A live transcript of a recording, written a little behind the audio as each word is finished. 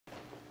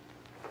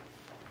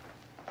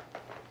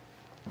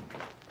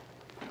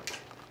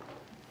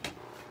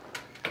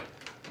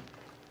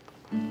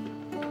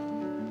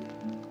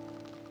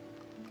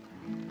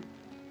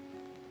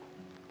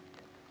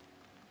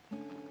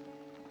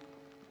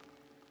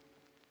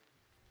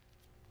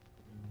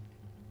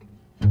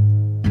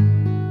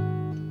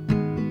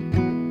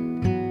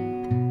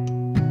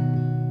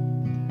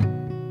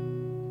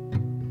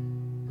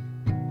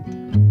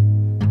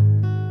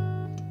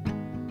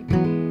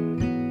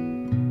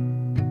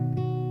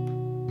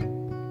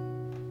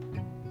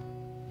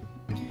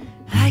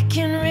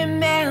can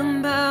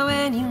remember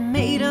when you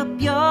made up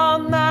your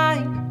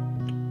mind.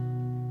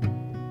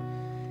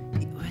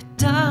 You were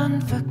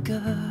done for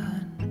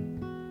good.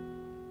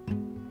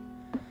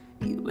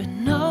 You were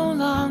no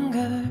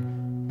longer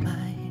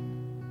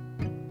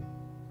mine.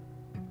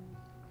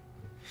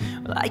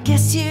 Well, I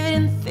guess you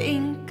didn't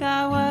think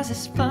I was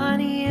as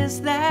funny as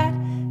that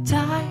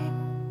time.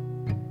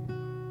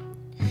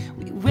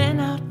 We went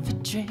out for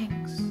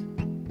drinks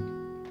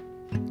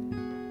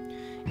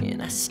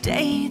and I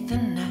stayed the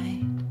night.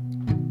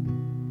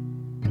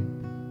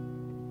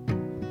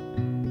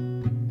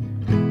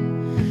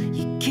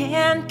 You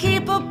can't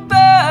keep a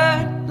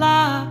bird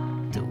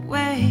locked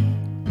away.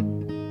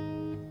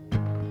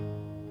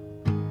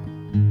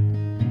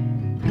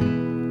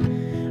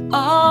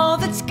 All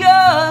that's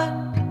good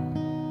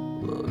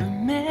will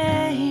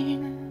remain.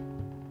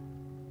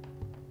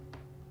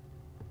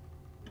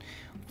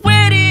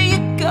 Where do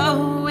you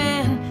go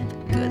when the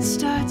good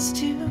starts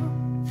to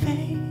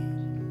fade?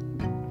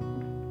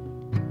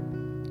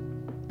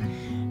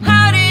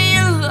 How do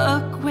you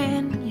look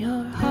when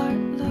your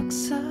heart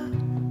looks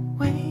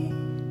away?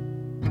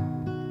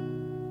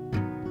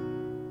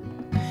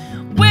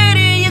 Where do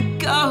you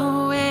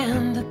go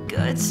when the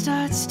good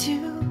starts to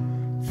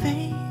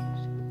fade?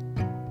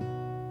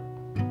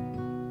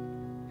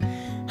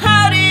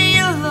 How do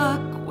you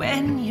look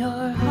when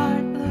your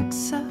heart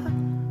looks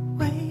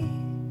away?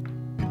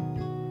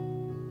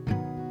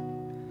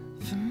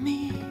 For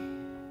me,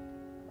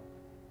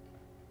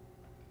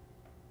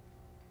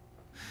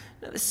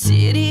 now the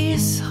city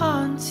is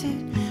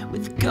haunted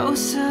with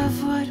ghosts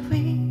of what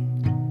we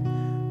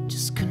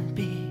just couldn't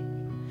be.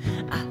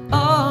 I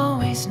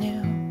always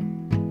knew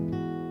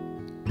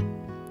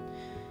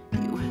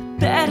you were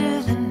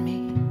better than me,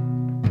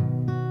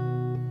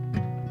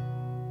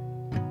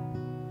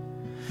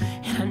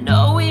 and I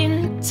know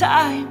in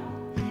time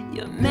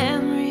your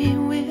memory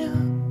will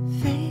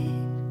fade.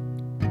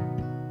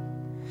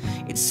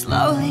 It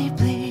slowly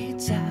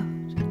bleeds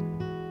out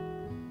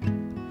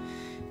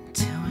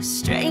till we're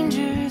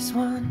strangers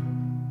one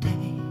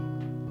day.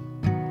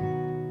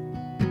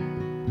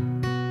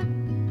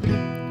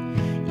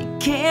 You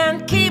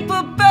can't keep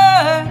a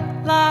bird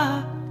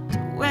locked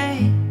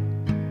away.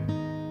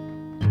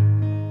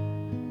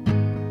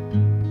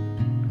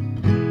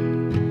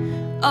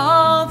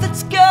 All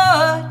that's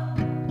good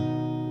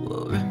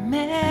will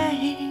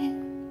remain.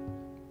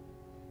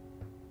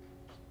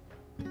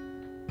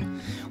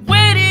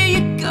 Where do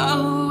you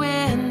go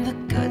when the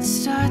good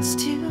starts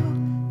to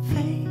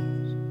fade?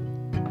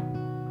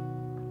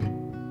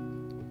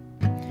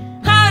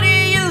 How do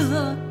you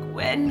look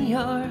when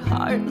your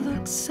heart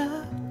looks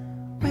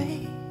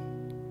away?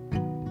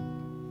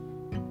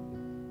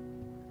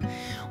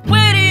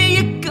 Where do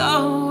you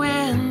go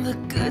when the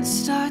good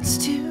starts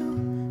to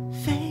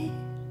fade?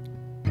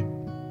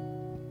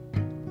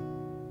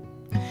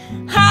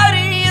 How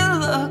do you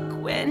look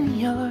when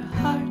your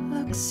heart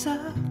looks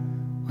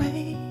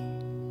away?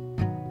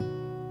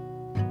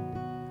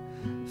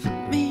 For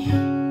me,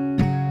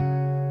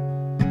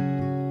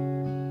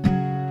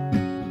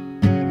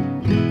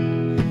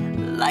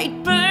 the light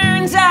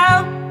burns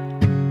out,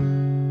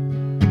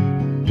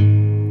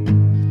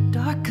 the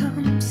dark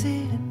comes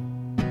in,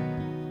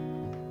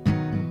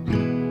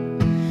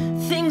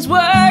 things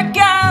work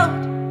out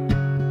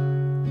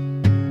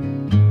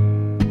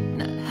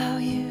not how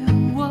you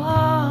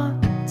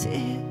want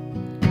it.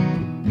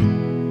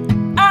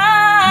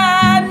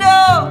 I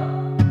know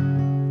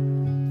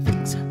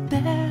things are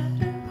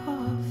better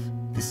off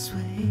this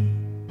way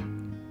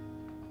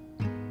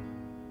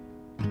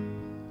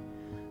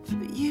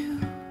for you.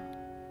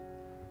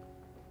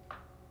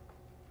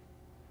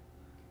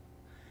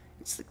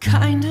 It's the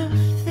kind of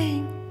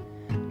thing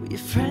where your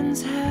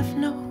friends have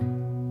no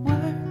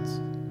words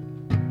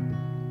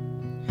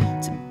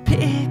to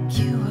pick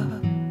you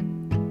up.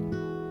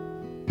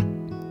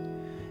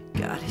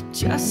 God, it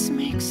just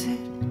makes it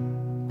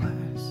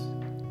worse.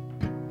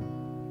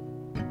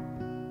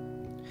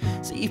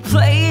 So you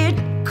play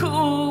it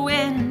cool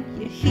when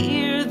you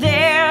hear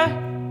their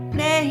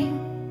name,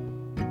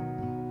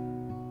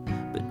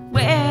 but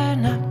we're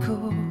not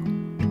cool,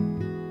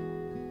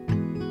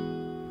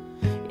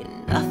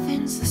 and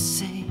nothing's the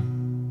same.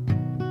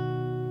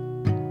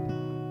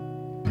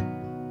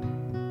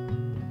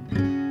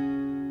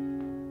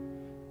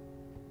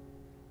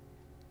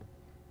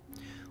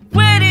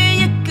 Where do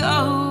you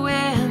go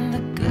when the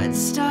good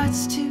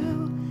starts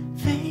to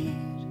fade?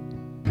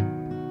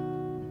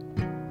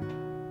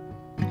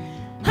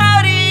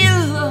 How do you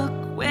look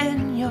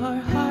when your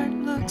heart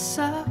looks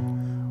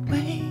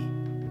away?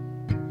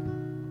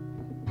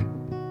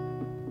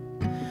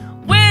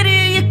 Where do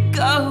you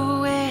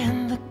go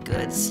when the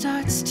good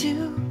starts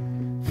to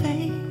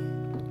fade?